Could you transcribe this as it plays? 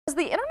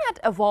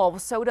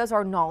evolves, so does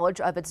our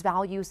knowledge of its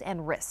values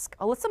and risk.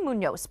 Alyssa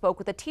Munoz spoke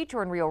with a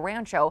teacher in Rio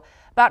Rancho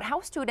about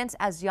how students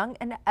as young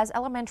as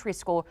elementary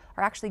school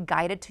are actually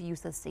guided to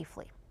use this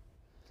safely.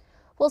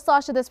 Well,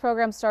 Sasha, this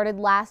program started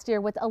last year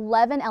with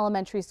 11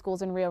 elementary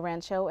schools in Rio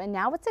Rancho, and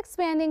now it's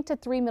expanding to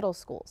 3 middle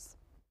schools.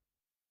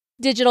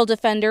 Digital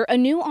Defender, a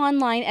new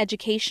online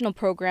educational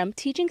program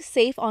teaching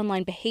safe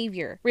online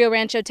behavior. Rio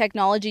Rancho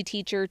technology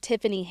teacher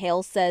Tiffany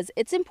Hale says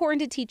it's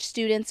important to teach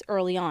students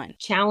early on.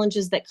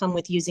 Challenges that come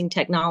with using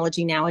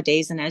technology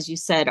nowadays, and as you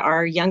said,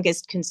 our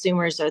youngest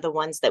consumers are the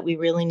ones that we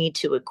really need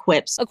to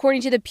equip. According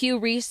to the Pew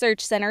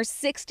Research Center,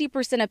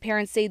 60% of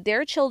parents say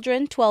their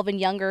children, 12 and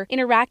younger,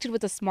 interacted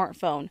with a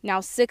smartphone. Now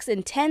 6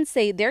 in 10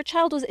 say their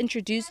child was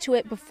introduced to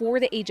it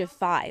before the age of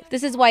 5.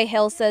 This is why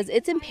Hale says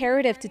it's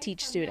imperative to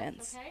teach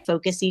students.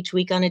 Focus each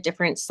week on a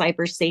different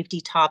cyber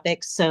safety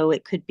topic. So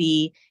it could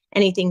be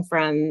anything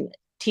from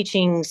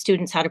teaching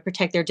students how to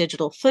protect their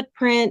digital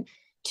footprint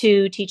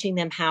to teaching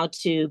them how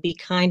to be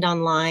kind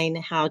online,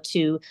 how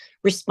to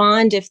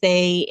respond if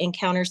they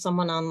encounter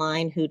someone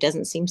online who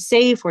doesn't seem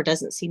safe or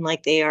doesn't seem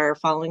like they are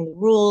following the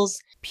rules.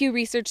 Pew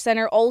Research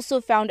Center also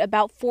found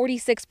about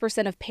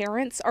 46% of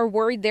parents are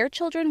worried their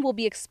children will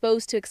be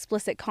exposed to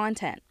explicit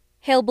content.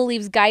 Hale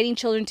believes guiding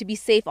children to be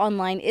safe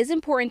online is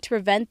important to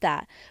prevent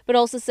that, but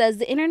also says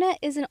the internet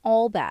isn't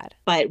all bad.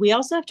 But we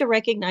also have to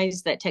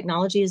recognize that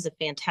technology is a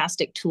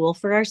fantastic tool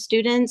for our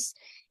students,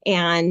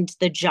 and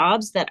the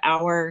jobs that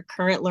our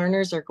current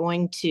learners are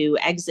going to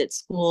exit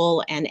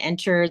school and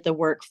enter the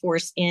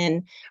workforce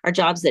in are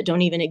jobs that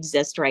don't even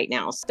exist right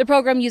now. The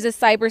program uses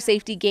cyber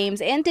safety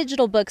games and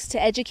digital books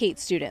to educate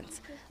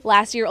students.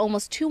 Last year,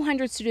 almost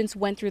 200 students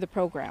went through the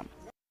program.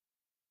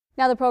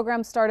 Now, the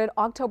program started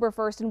October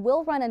 1st and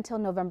will run until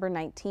November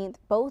 19th,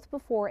 both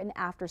before and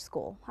after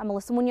school. I'm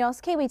Alyssa Munoz,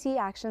 KWT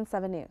Action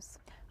 7 News.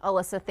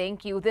 Alyssa,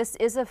 thank you. This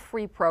is a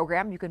free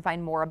program. You can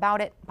find more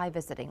about it by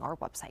visiting our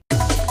website.